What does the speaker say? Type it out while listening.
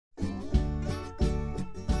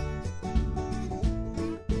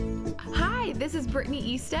this is Brittany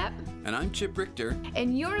Estep. And I'm Chip Richter.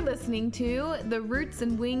 And you're listening to the Roots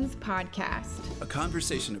and Wings podcast. A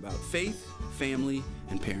conversation about faith, family,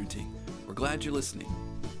 and parenting. We're glad you're listening.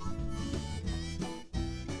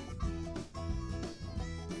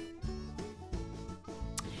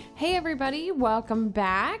 Hey everybody, welcome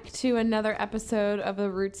back to another episode of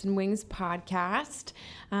the Roots and Wings podcast.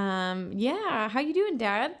 How you doing,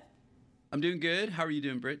 Dad? I'm doing good. How are you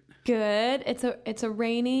doing, Britt? Good. It's a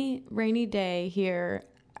rainy day here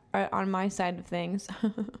on my side of things.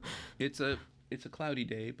 It's a cloudy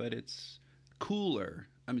day, but it's cooler.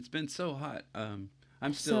 I mean, it's been so hot.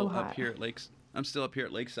 I'm still up here at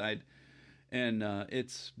Lakeside, and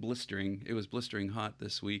it's blistering. It was blistering hot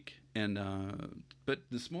this week, and but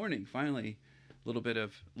this morning finally, a little bit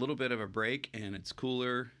of a break, and it's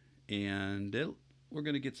cooler, and we're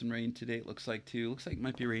going to get some rain today, it looks like, too. Looks like it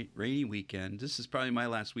might be a rainy weekend. This is probably my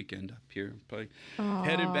last weekend up here. Probably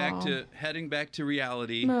heading back to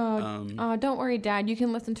reality. Don't worry, Dad. You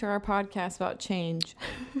can listen to our podcast about change.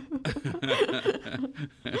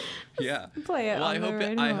 Yeah. Play it. Well,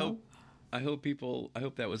 I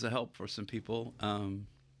hope that was a help for some people.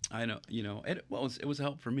 I know, it was a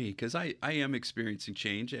help for me because I am experiencing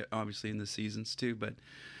change, obviously in the seasons too, but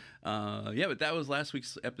but that was last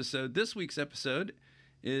week's episode. This week's episode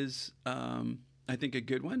is, I think, a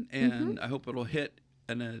good one, and I hope it'll hit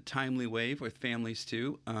in a timely way with families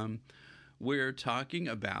too. We're talking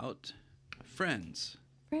about friends,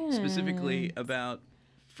 specifically about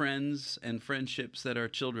friends and friendships that our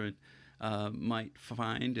children might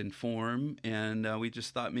find and form, and we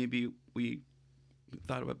just thought maybe we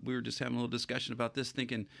were just having a little discussion about this,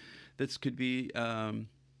 thinking this could be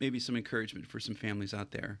maybe some encouragement for some families out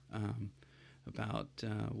there about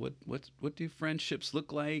what do friendships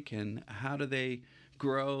look like, and how do they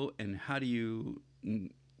grow, and how do you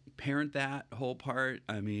parent that whole part.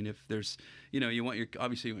 I mean, if there's you want your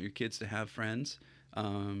kids to have friends,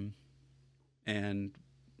 and why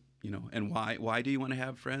do you want to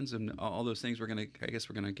have friends, and all those things. I guess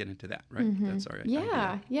we're gonna get into that, right? That's all right.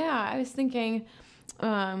 Yeah. I was thinking.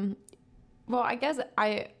 Well, I guess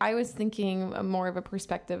I was thinking more of a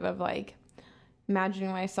perspective of like imagining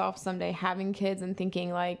myself someday having kids and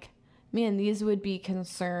thinking like, man, these would be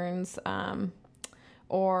concerns,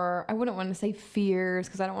 or I wouldn't want to say fears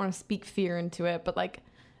because I don't want to speak fear into it, but like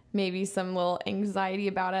maybe some little anxiety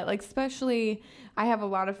about it. Like, especially I have a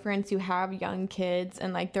lot of friends who have young kids,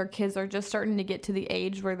 and like their kids are just starting to get to the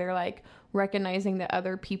age where they're like recognizing that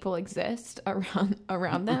other people exist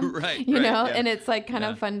around them, right, yeah. And it's like kind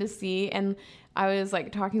of fun to see. And I was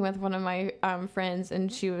like talking with one of my friends, and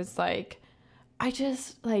she was like, I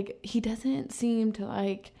just like, he doesn't seem to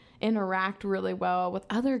like interact really well with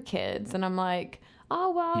other kids. And I'm like, oh,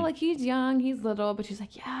 well, like he's young, he's little, but she's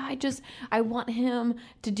like, yeah, I want him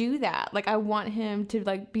to do that. Like, I want him to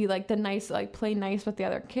like be like the nice, like play nice with the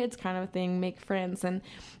other kids kind of thing, make friends. And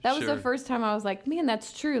that was the first time I was like, man,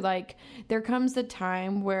 that's true. Like, there comes a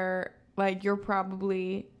time where like you're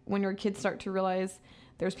probably, when your kids start to realize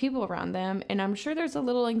there's people around them. And I'm sure there's a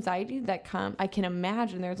little anxiety that I can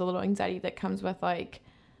imagine there's a little anxiety that comes with like,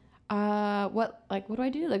 what do I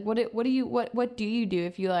do? Like, what do you do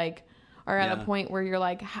if you like, are at a point where you're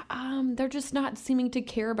like, they're just not seeming to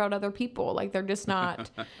care about other people. Like, they're just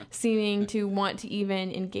not seeming to want to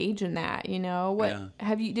even engage in that,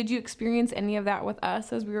 did you experience any of that with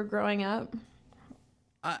us as we were growing up?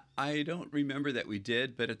 I don't remember that we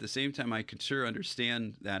did, but at the same time, I could sure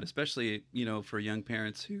understand that, especially, for young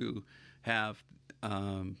parents who have,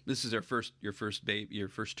 this is your first baby, your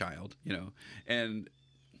first child, and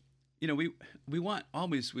we want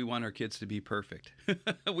our kids to be perfect.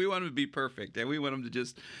 We want them to be perfect, and we want them to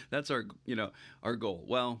that's our goal.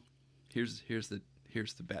 Well, here's the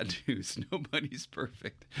bad news. Nobody's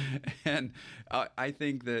perfect. And I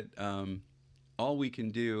think that all we can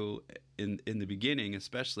do in the beginning,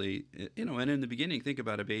 especially, and in the beginning, think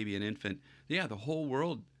about a baby, an infant. Yeah, the whole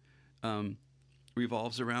world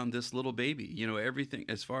revolves around this little baby. Everything,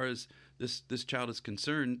 as far as this child is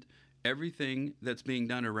concerned, everything that's being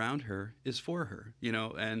done around her is for her,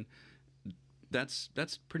 and that's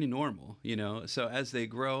pretty normal, So as they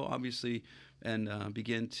grow, obviously, and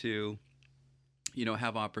begin to,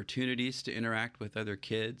 have opportunities to interact with other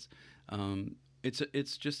kids,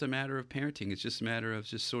 it's just a matter of parenting. It's just a matter of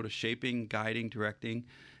just sort of shaping, guiding, directing,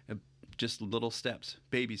 just little steps,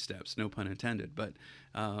 baby steps, no pun intended. But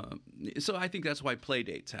so I think that's why play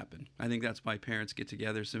dates happen. I think that's why parents get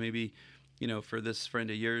together. So maybe, for this friend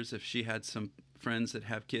of yours, if she had some friends that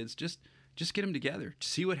have kids, just get them together,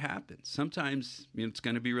 see what happens. Sometimes it's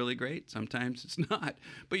going to be really great. Sometimes it's not.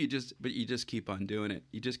 But you just keep on doing it.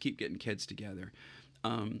 You just keep getting kids together.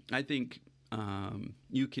 I think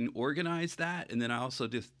you can organize that. And then I also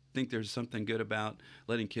just think there's something good about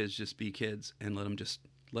letting kids just be kids and let them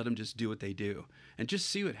just do what they do and just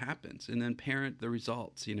see what happens and then parent the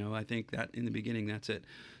results. I think that in the beginning, that's it.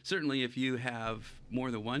 Certainly if you have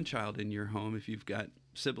more than one child in your home, if you've got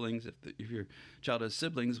siblings, if your child has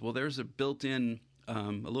siblings, well, there's a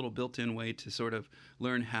little built-in way to sort of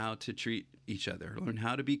learn how to treat each other, learn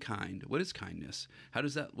how to be kind. What is kindness? What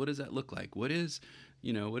does that look like? What is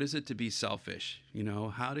it to be selfish?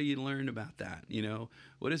 How do you learn about that?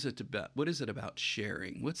 What is it about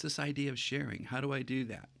sharing? What's this idea of sharing? How do I do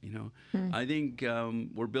that? I think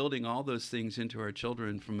we're building all those things into our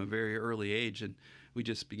children from a very early age, and we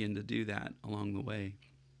just begin to do that along the way.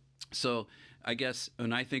 So I guess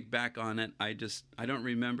when I think back on it, I don't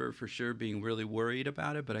remember for sure being really worried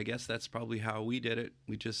about it, but I guess that's probably how we did it.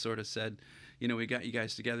 We just sort of said, we got you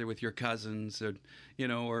guys together with your cousins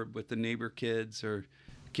or with the neighbor kids or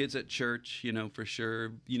kids at church, for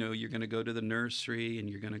sure, you're going to go to the nursery and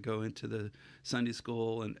you're going to go into the Sunday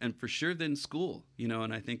school and for sure then school,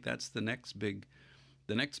 and I think that's the next big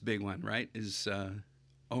one, right? Is,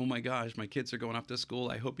 oh my gosh, my kids are going off to school.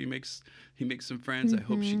 I hope he makes some friends. I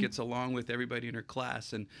hope she gets along with everybody in her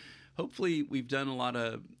class. And hopefully we've done a lot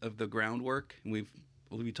of the groundwork, and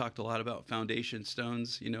we talked a lot about foundation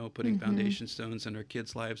stones, putting foundation stones in our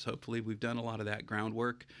kids' lives. Hopefully we've done a lot of that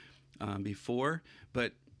groundwork before.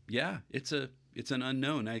 But yeah, it's an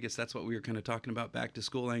unknown. I guess that's what we were kind of talking about, back to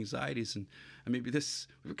school anxieties. And maybe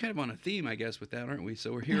we're kind of on a theme, I guess, with that, aren't we?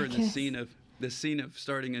 So we're here in the scene of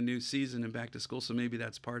starting a new season and back to school. So maybe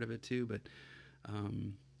that's part of it too. But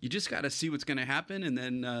you just got to see what's going to happen, and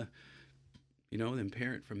then then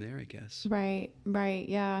parent from there, I guess. Right.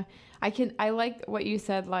 Yeah. I like what you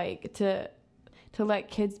said, like to let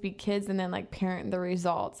kids be kids and then like parent the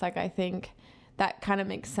results. Like I think that kind of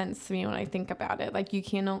makes sense to me when I think about it. Like you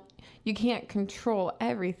can't control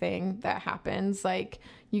everything that happens. Like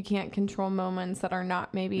you can't control moments that are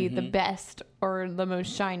not maybe the best or the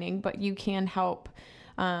most shining, but you can help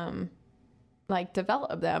like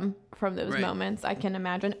develop them from those moments. I can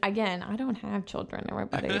imagine. Again, I don't have children,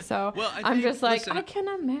 everybody, so well, I'm just like, listen, I can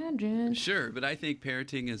imagine. Sure, but I think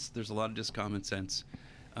parenting there's a lot of just common sense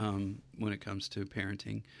when it comes to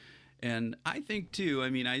parenting. And I think too,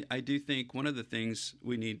 I do think one of the things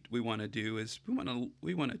we want to do is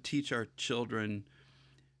we want to teach our children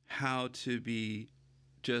how to be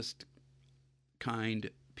just kind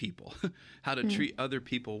people, how to treat other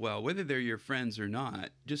people well, whether they're your friends or not,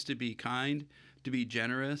 just to be kind, to be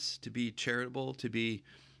generous, to be charitable, to be,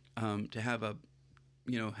 to have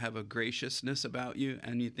a graciousness about you.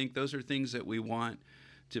 And you think those are things that we want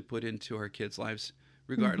to put into our kids' lives,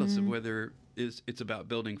 regardless of whether it's about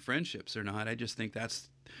building friendships or not. I just think that's,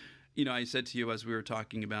 I said to you as we were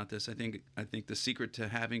talking about this, I think the secret to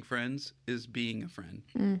having friends is being a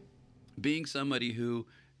friend, being somebody who,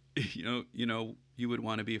 you would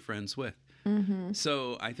want to be friends with.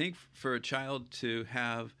 So I think for a child to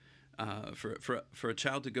have, for a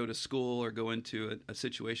child to go to school or go into a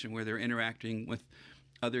situation where they're interacting with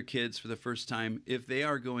other kids for the first time, if they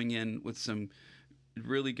are going in with some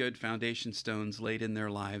really good foundation stones laid in their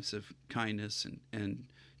lives of kindness and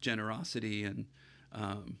generosity and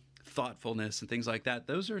thoughtfulness and things like that,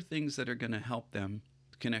 those are things that are going to help them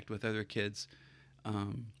connect with other kids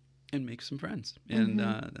and make some friends. And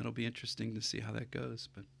that'll be interesting to see how that goes.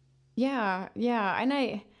 But yeah.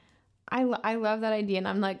 And I love that idea. And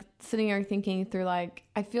I'm like sitting here thinking through, like,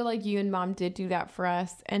 I feel like you and Mom did do that for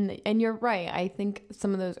us. And you're right. I think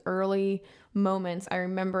some of those early moments, I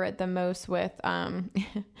remember it the most with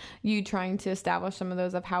you trying to establish some of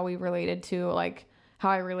those of how we related to, like, how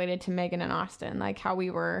I related to Megan and Austin, like how we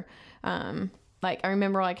were, like, I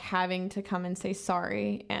remember like having to come and say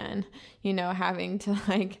sorry and, having to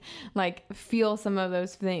like feel some of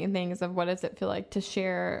those things of what does it feel like to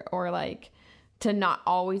share or like to not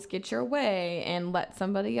always get your way and let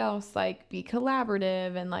somebody else like be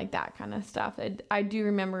collaborative and like that kind of stuff. I do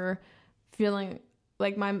remember feeling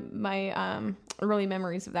like my early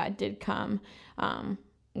memories of that did come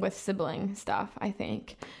with sibling stuff, I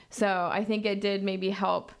think. So I think it did maybe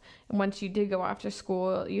help once you did go off to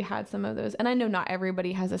school, you had some of those. And I know not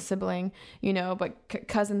everybody has a sibling, but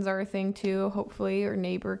cousins are a thing too, hopefully, or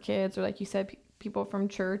neighbor kids, or like you said, people from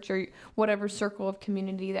church or whatever circle of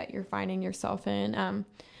community that you're finding yourself in.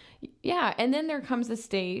 Yeah. And then there comes a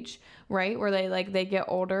stage, right, where they get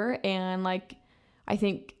older, and like, I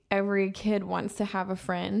think every kid wants to have a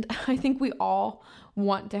friend. I think we all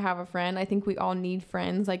want to have a friend. I think we all need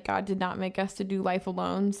friends. Like, God did not make us to do life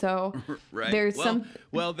alone. So right. there's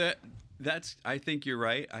I think you're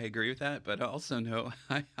right. I agree with that. But I also know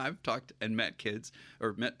I've talked and met kids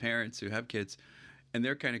or met parents who have kids, and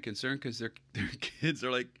they're kind of concerned because their kids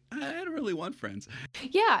are like, I don't really want friends.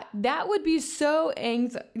 Yeah, that would be so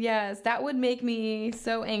yes, that would make me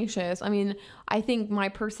so anxious. I mean, I think my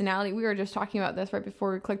personality, we were just talking about this right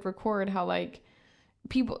before we clicked record, how like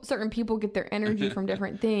certain people get their energy from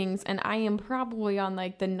different things, and I am probably on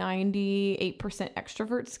like the 98%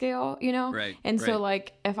 extrovert scale, you know? Right. And so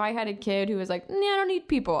like if I had a kid who was like, nah, I don't need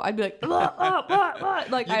people, I'd be like, blah, blah, blah, blah.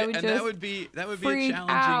 Like I would just that would be a challenging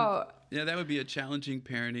out. Yeah, that would be a challenging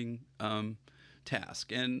parenting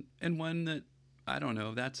task, and one that I don't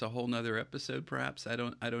know. That's a whole nother episode, perhaps. I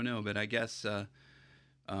don't know, but I guess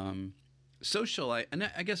social. I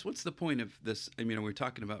guess what's the point of this? I mean, we're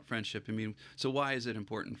talking about friendship. I mean, so why is it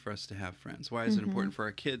important for us to have friends? Why is it important for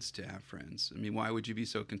our kids to have friends? I mean, why would you be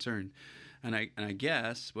so concerned? And I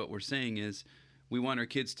guess what we're saying is we want our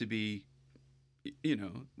kids to be,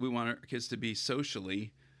 we want our kids to be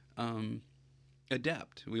socially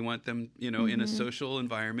adept. We want them, in a social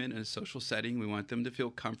environment, in a social setting. We want them to feel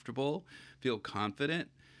comfortable, feel confident,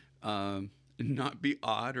 not be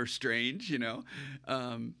odd or strange,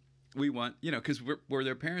 we want, because we're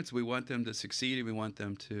their parents, we want them to succeed and we want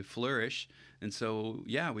them to flourish. And so,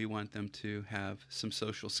 we want them to have some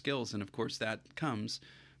social skills. And of course, that comes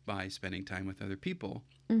by spending time with other people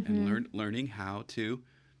and learning how to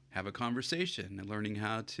have a conversation and learning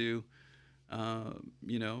how to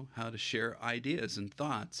how to share ideas and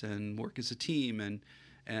thoughts and work as a team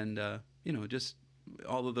and just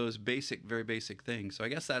all of those very basic things. So I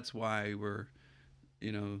guess that's why we're,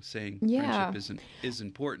 saying friendship is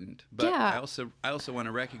important. But I also want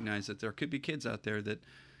to recognize that there could be kids out there that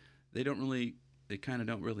they kind of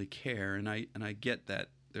don't really care. And I get that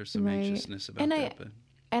there's some anxiousness about that.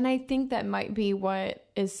 And I think that might be what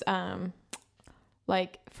is,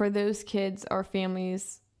 like for those kids or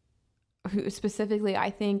families who specifically, I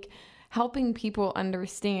think helping people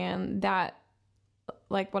understand that,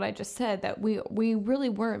 like what I just said, that we really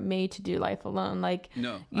weren't made to do life alone. Like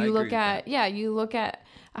you look at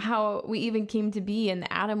how we even came to be, and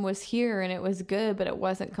Adam was here and it was good, but it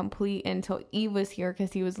wasn't complete until Eve was here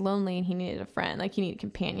because he was lonely and he needed a friend, like he needed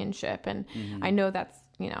companionship. And I know that's,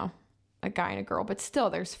 a guy and a girl, but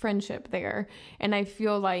still there's friendship there. And I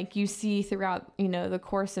feel like you see throughout, the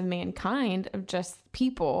course of mankind of just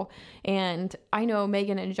people. And I know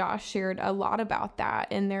Megan and Josh shared a lot about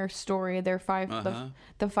that in their story, their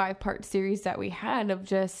the 5-part series that we had, of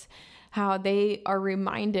just how they are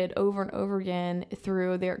reminded over and over again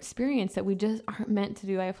through their experience that we just aren't meant to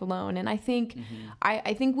do life alone. And I think,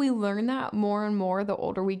 I think we learn that more and more the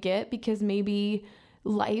older we get, because maybe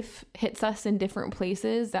life hits us in different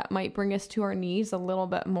places that might bring us to our knees a little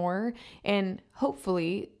bit more. And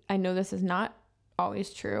hopefully, I know this is not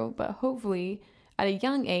always true, but hopefully at a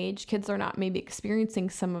young age, kids are not maybe experiencing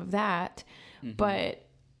some of that, but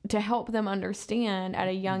to help them understand at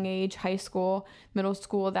a young age, high school, middle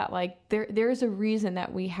school, that like there's a reason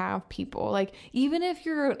that we have people. Like even if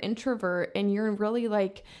you're an introvert and you're really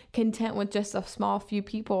like content with just a small few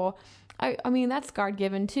people, I mean, that's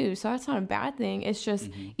God-given too, so that's not a bad thing. It's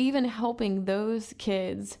just even helping those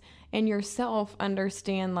kids and yourself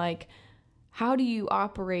understand, like, how do you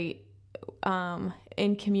operate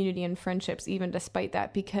in community and friendships, even despite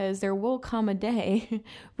that, because there will come a day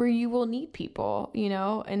where you will need people,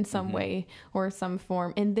 in some way or some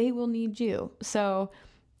form, and they will need you. So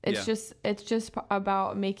it's just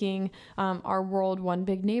about making our world one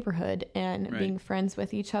big neighborhood and being friends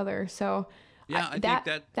with each other. So I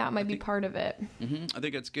think that might be part of it. I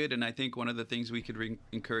think that's good. And I think one of the things we could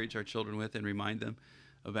encourage our children with and remind them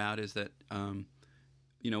about is that,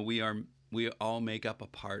 we all make up a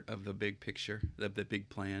part of the big picture, of the big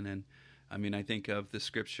plan. And I mean, I think of the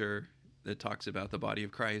scripture that talks about the body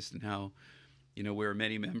of Christ and how, we're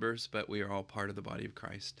many members, but we are all part of the body of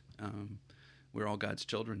Christ. We're all God's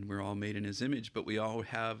children. We're all made in his image, but we all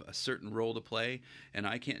have a certain role to play. And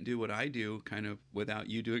I can't do what I do kind of without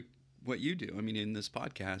you doing what you do. I mean, in this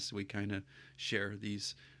podcast, we kind of share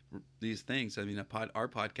these things. I mean, our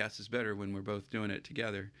podcast is better when we're both doing it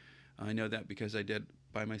together. I know that because I did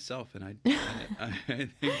by myself, and I think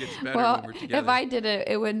it's better when we're together. If I did it,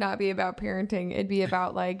 it would not be about parenting. It'd be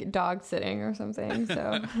about like dog sitting or something.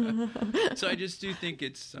 So, so I just do think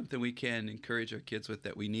it's something we can encourage our kids with,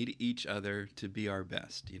 that we need each other to be our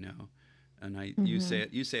best, And you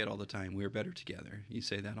say it all the time. We're better together. You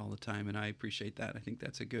say that all the time, and I appreciate that. I think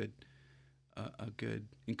that's a good a good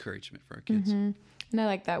encouragement for our kids. And I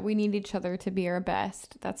like that. We need each other to be our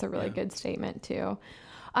best. That's a really good statement too.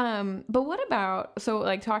 But what about, so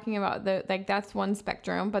like talking about that's one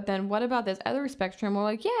spectrum, but then what about this other spectrum where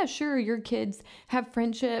like, yeah, sure, your kids have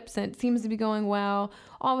friendships and it seems to be going well.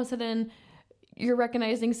 All of a sudden you're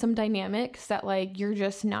recognizing some dynamics that like you're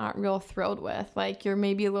just not real thrilled with. Like you're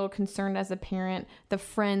maybe a little concerned as a parent, the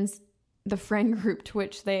friend group to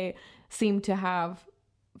which they seem to have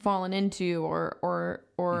fallen into or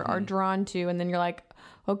are drawn to. And then you're like,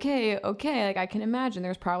 okay. Like I can imagine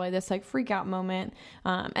there's probably this like freak out moment.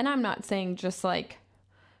 And I'm not saying just like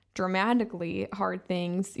dramatically hard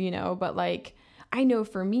things, but like, I know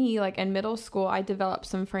for me, like in middle school, I developed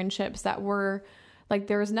some friendships that were like,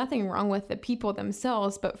 there was nothing wrong with the people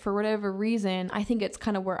themselves, but for whatever reason, I think it's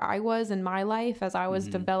kind of where I was in my life as I was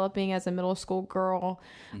developing as a middle school girl.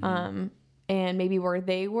 And maybe where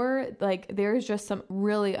they were, like, there's just some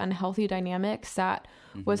really unhealthy dynamics that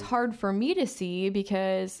was hard for me to see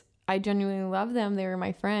because I genuinely love them. They were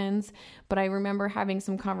my friends. But I remember having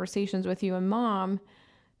some conversations with you and Mom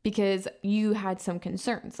because you had some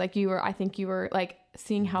concerns. Like I think you were like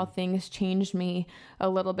seeing how things changed me a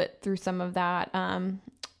little bit through some of that.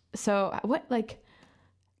 So what, like,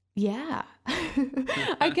 yeah,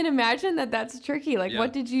 I can imagine that's tricky. Like,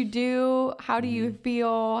 what did you do? How do you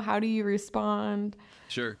feel? How do you respond?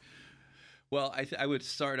 Sure. Well, I would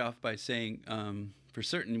start off by saying, for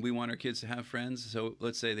certain, we want our kids to have friends. So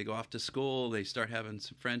let's say they go off to school, they start having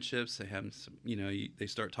some friendships, they have some, they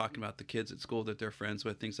start talking about the kids at school that they're friends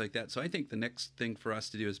with, things like that. So I think the next thing for us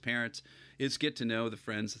to do as parents is get to know the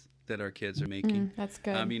friends that our kids are making. That's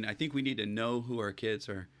good. I mean, I think we need to know who our kids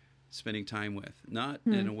are spending time with, not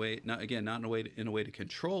in a way, not in a way to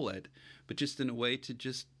control it, but just in a way to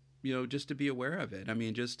just to be aware of it. I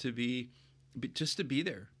mean, just to be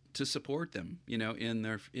there to support them,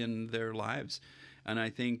 in their lives. And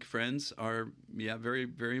I think friends are very,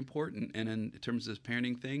 very important. And in terms of this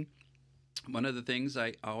parenting thing, one of the things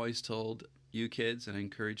I always told you kids and I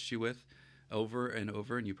encouraged you with over and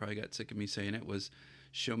over, and you probably got sick of me saying it, was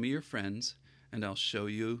show me your friends and I'll show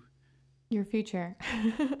you your future.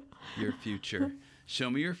 Your future.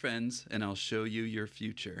 Show me your friends and I'll show you your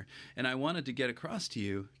future. And I wanted to get across to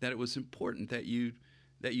you that it was important that you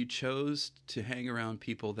chose to hang around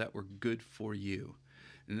people that were good for you.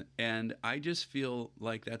 And I just feel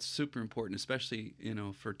like that's super important, especially,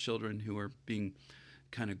 for children who are being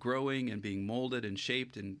kind of growing and being molded and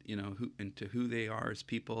shaped and, into who they are as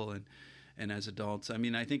people and as adults. I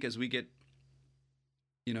mean, I think as we get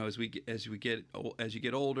as you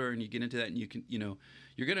get older and you get into that, and you can,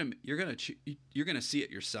 you're gonna see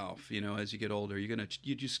it yourself. As you get older,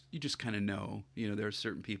 you just kind of know. There are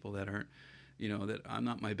certain people that aren't, that I'm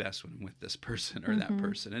not my best when I'm with this person or that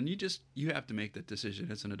person, and you have to make that decision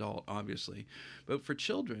as an adult, obviously. But for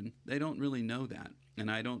children, they don't really know that,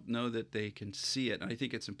 and I don't know that they can see it. And I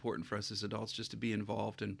think it's important for us as adults just to be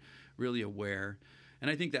involved and really aware. And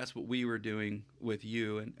I think that's what we were doing with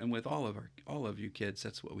you and with all of you kids.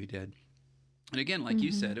 That's what we did. And again, like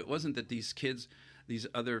you said, it wasn't that these kids, these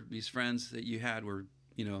friends that you had were,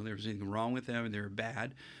 there was anything wrong with them and they were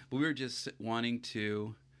bad. But we were just wanting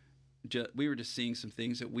to, we were just seeing some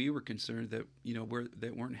things that we were concerned that,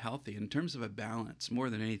 that weren't healthy in terms of a balance more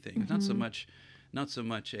than anything. Not so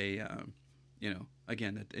much a,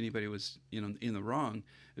 again, that anybody was, in the wrong.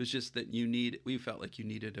 It was just that we felt like you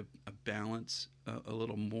needed a balance, a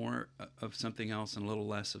little more of something else and a little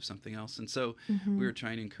less of something else. And so we were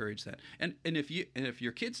trying to encourage that. And if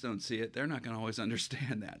your kids don't see it, they're not going to always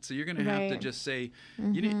understand that. So you're going to have to just say,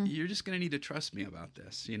 you're just going to need to trust me about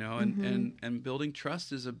this, and building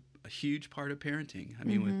trust is a huge part of parenting. I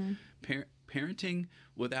mean, with parenting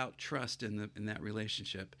without trust in that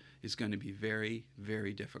relationship is going to be very,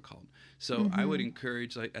 very difficult. So I would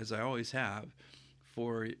encourage, like as I always have,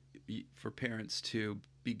 for parents to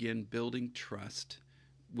begin building trust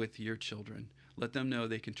with your children. Let them know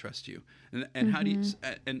they can trust you. And how do you?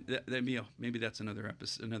 And maybe that's another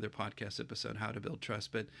podcast episode, how to build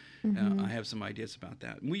trust. But I have some ideas about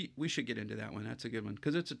that. We should get into that one. That's a good one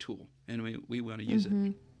because it's a tool, and we want to use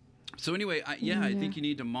it. So anyway, I think you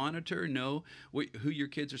need to monitor, know who your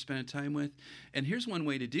kids are spending time with. And here's one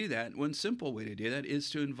way to do that. One simple way to do that is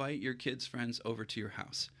to invite your kids' friends over to your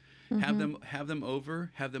house. Have them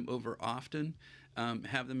over often.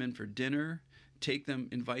 Have them in for dinner.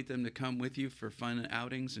 Invite them to come with you for fun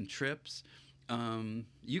outings and trips.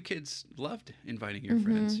 You kids loved inviting your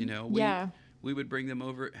friends. We would bring them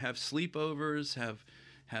over, have sleepovers, have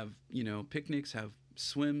picnics, have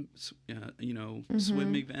swim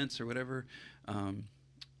events or whatever.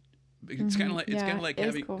 It's kind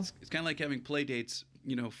of like having play dates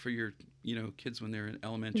for your, kids when they're in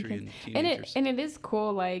elementary and And teenagers. it is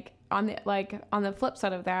cool, like on the flip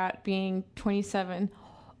side of that, being 27,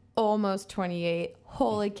 almost 28.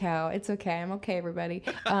 Holy cow. It's okay. I'm okay, everybody.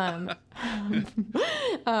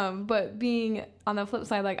 But being on the flip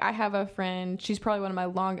side, like I have a friend, she's probably one of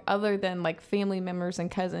my other than like family members and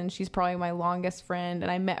cousins, she's probably my longest friend.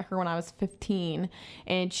 And I met her when I was 15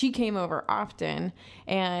 and she came over often.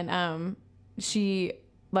 And, she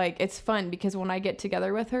like, it's fun because when I get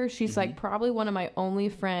together with her, she's like probably one of my only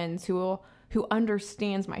friends who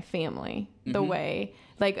understands my family the way,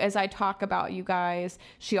 like, as I talk about you guys,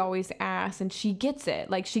 she always asks and she gets it.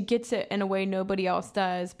 Like, she gets it in a way nobody else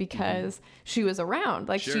does because she was around.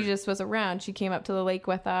 Like, she just was around. She came up to the lake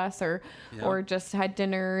with us or just had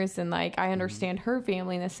dinners. And, like, I understand her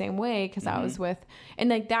family in the same way because I was with, and,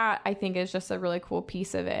 like, that I think is just a really cool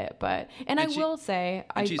piece of it. But, and I will say,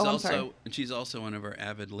 she's also one of our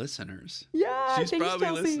avid listeners. Yeah. She's thanks, probably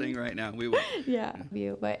Chelsea. listening right now. We will. Yeah.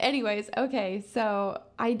 But anyways, okay. So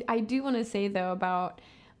I do want to say though about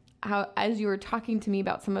how, as you were talking to me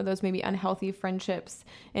about some of those maybe unhealthy friendships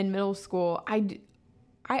in middle school,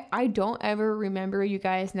 I don't ever remember you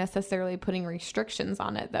guys necessarily putting restrictions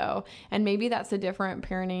on it though. And maybe that's a different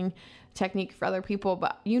parenting technique for other people,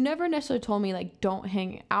 but you never necessarily told me like, don't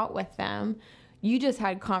hang out with them. You just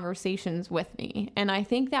had conversations with me. And I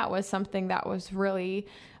think that was something that was really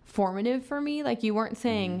formative for me. Like, you weren't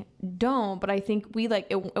saying don't, but I think we like,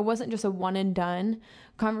 it wasn't just a one and done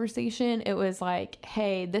conversation. It was like,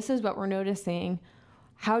 hey, this is what we're noticing.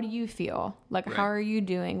 How do you feel? Like, how are you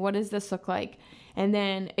doing? What does this look like? And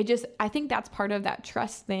then I think that's part of that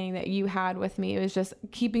trust thing that you had with me. It was just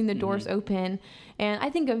keeping the doors open. And I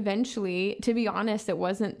think eventually, to be honest,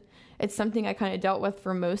 it's something I kind of dealt with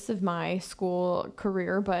for most of my school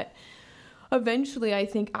career, but eventually I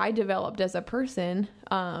think I developed as a person,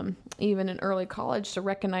 even in early college, to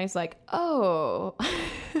recognize like, oh,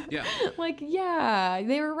 yeah, like, yeah,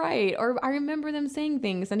 they were right. Or I remember them saying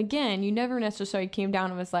things. And again, you never necessarily came down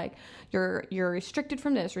and was like, you're restricted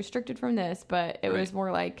from this, but it was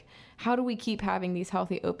more like, how do we keep having these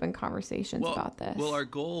healthy, open conversations about this? Well, our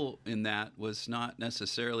goal in that was not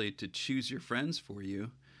necessarily to choose your friends for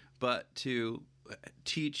you, but to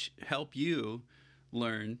help you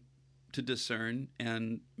learn to discern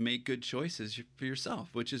and make good choices for yourself,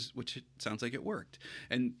 which it sounds like it worked.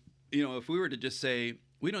 And, if we were to just say,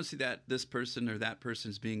 we don't see that this person or that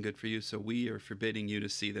person is being good for you, so we are forbidding you to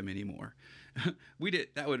see them anymore.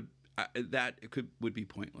 That would be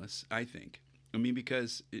pointless, I think. I mean,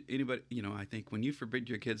 because anybody, I think when you forbid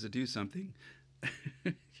your kids to do something,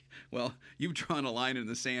 well, you've drawn a line in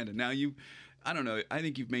the sand, and now I don't know, I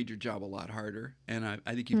think you've made your job a lot harder, and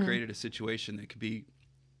I think you've created a situation that could be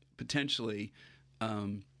potentially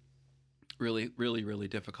really, really, really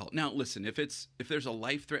difficult. Now, listen, if there's a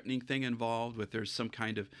life-threatening thing involved, there's some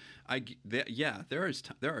kind of, there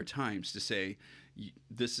are times to say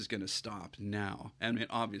this is going to stop now. I mean,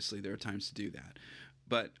 obviously there are times to do that,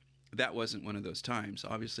 but that wasn't one of those times,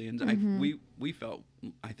 obviously. And we felt,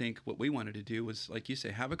 I think what we wanted to do was, like you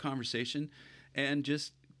say, have a conversation and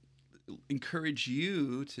just encourage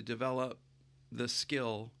you to develop the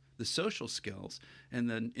social skills and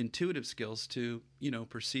the intuitive skills to,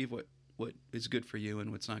 perceive what is good for you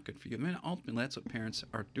and what's not good for you. I mean, ultimately, that's what parents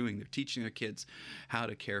are doing. They're teaching their kids how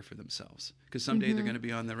to care for themselves. Because someday they're going to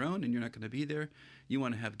be on their own and you're not going to be there. You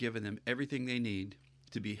want to have given them everything they need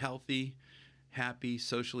to be healthy, happy,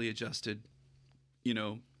 socially adjusted,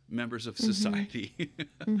 members of society.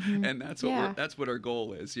 And that's what our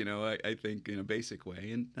goal is, I think, in a basic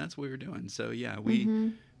way. And that's what we're doing. So, yeah,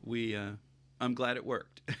 I'm glad it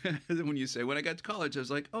worked. When you say, when I got to college, I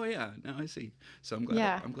was like, oh yeah, now I see. So I'm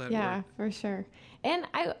glad it worked. Yeah, for sure. And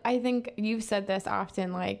I think you've said this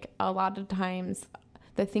often, like a lot of times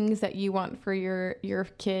the things that you want for your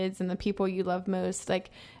kids and the people you love most,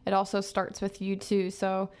 like it also starts with you too.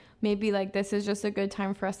 So maybe like this is just a good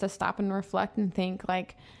time for us to stop and reflect and think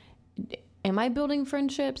like, am I building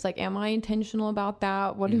friendships? Like, am I intentional about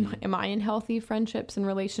that? Am I in healthy friendships and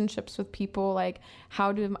relationships with people? Like,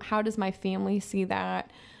 how does my family see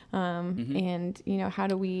that? And how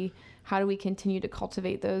do we continue to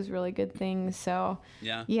cultivate those really good things? So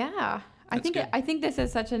yeah. I think this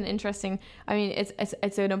is such an interesting, I mean,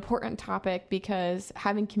 it's an important topic because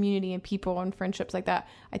having community and people and friendships like that,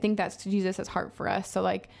 I think that's Jesus' heart for us. So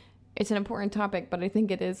like, it's an important topic, but I think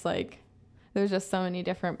it is like, there's just so many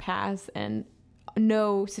different paths and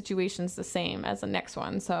no situation's the same as the next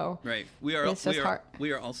one. So right. We are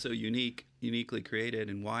also uniquely created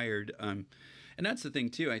and wired. And that's the thing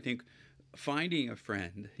too. I think finding a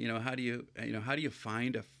friend, how do you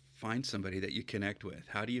find somebody that you connect with?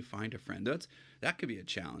 How do you find a friend? that could be a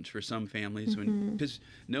challenge for some families because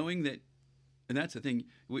knowing that, and that's the thing,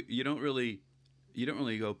 you don't really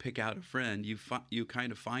go pick out a friend. You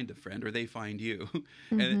kind of find a friend, or they find you,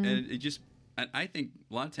 and it just. And I think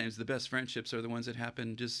a lot of times the best friendships are the ones that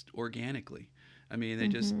happen just organically. I mean, they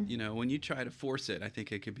just, when you try to force it, I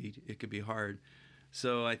think it could be hard.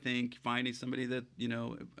 So I think finding somebody that,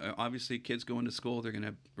 obviously kids going to school, they're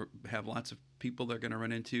going to have lots of people they're going to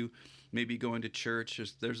run into. Maybe going to church.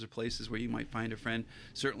 There's places where you might find a friend.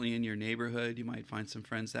 Certainly in your neighborhood, you might find some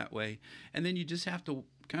friends that way. And then you just have to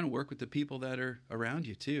kind of work with the people that are around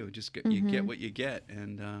you too. Just you get what you get,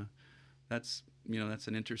 and that's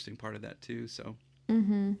an interesting part of that too. So.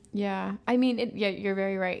 Yeah. I mean, you're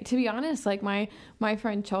very right. To be honest, like my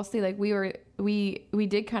friend Chelsea, like we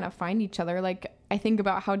did kind of find each other. Like I think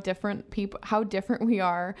about how different we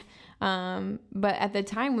are. But at the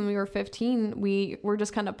time when we were 15, we were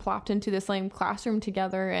just kind of plopped into the same classroom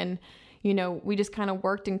together, and we just kind of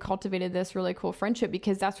worked and cultivated this really cool friendship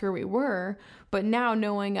because that's where we were. But now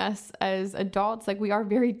knowing us as adults, like we are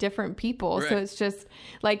very different people. Right. So it's just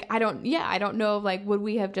like, I don't know, like, would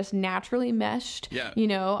we have just naturally meshed? Yeah.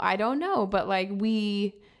 I don't know. But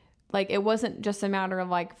it wasn't just a matter of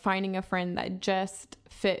like finding a friend that just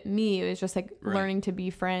fit me. It was just like learning to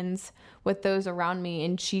be friends with those around me.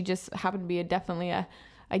 And she just happened to be definitely a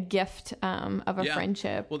gift of a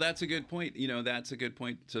friendship. Well, that's a good point. That's a good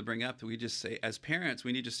point to bring up. That we just say, as parents,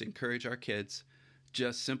 we need just to encourage our kids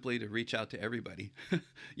just simply to reach out to everybody,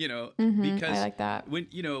 because I like that. When,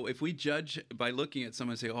 if we judge by looking at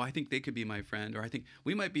someone and say, oh, I think they could be my friend, or I think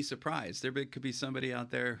we might be surprised. There could be somebody out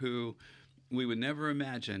there who we would never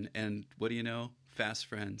imagine. And what do you know? Fast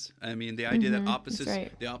friends. I mean, the idea that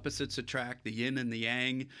the opposites attract, the yin and the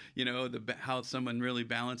yang, how someone really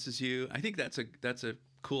balances you. I think that's a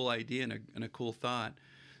cool idea and a cool thought.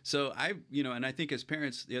 So and I think as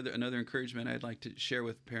parents, another encouragement I'd like to share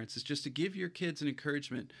with parents is just to give your kids an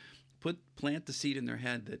encouragement. Plant the seed in their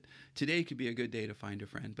head that today could be a good day to find a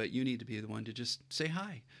friend, but you need to be the one to just say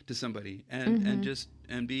hi to somebody and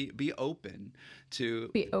be open to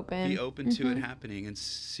to it happening and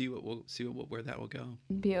see where that will go.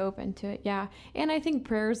 Be open to it, yeah. And I think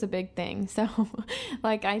prayer is a big thing. So,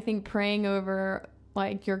 like, I think praying over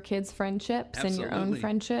like your kids' friendships and your own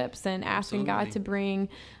friendships, and asking God to bring,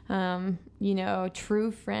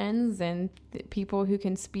 true friends and people who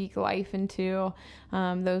can speak life into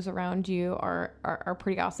those around you are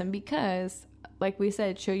pretty awesome. Because like we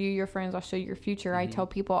said, show you your friends, I'll show you your future. I tell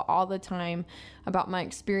people all the time about my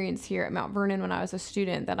experience here at Mount Vernon when I was a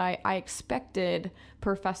student that I expected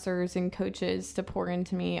professors and coaches to pour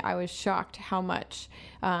into me. I was shocked how much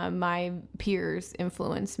my peers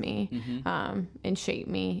influenced me and shaped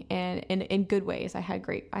me, and in good ways. I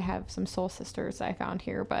have some soul sisters that I found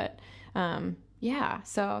here, but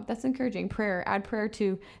so that's encouraging. Add prayer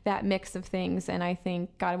to that mix of things, and I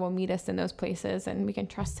think God will meet us in those places, and we can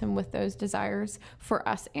trust Him with those desires for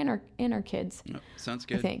us and our kids. Oh, sounds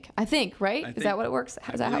good. I think right? Is that what it works?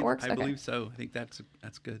 Is that how it works? I believe so. I think that's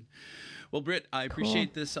good. Well, Britt, I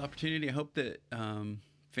appreciate this opportunity. I hope that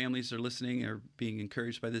families are listening are being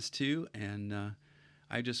encouraged by this too, and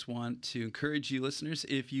I just want to encourage you listeners,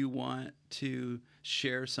 if you want to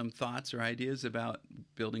share some thoughts or ideas about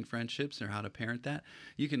building friendships or how to parent that,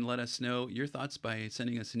 you can let us know your thoughts by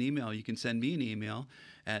sending us an email. You can send me an email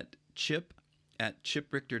at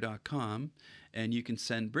chip@chiprichter.com, and you can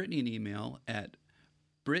send Brittany an email at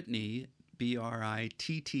Brittany, Brittany,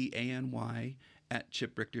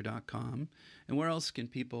 @chiprichter.com. And where else can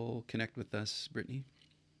people connect with us, Brittany?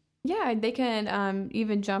 Yeah, they can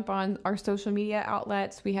even jump on our social media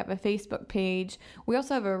outlets. We have a Facebook page. We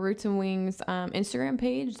also have a Roots and Wings Instagram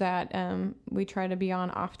page that we try to be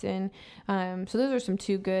on often. So those are some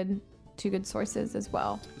two good sources as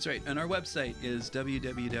well. That's right. And our website is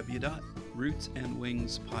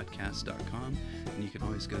www.rootsandwingspodcast.com, and you can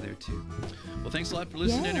always go there too. Well, thanks a lot for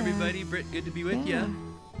listening, everybody. Britt, good to be with you.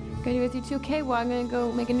 Good to be with you too. Okay, well, I'm going to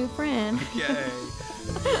go make a new friend. Okay.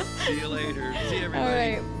 See you later. See everybody. All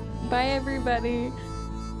right. Bye, everybody.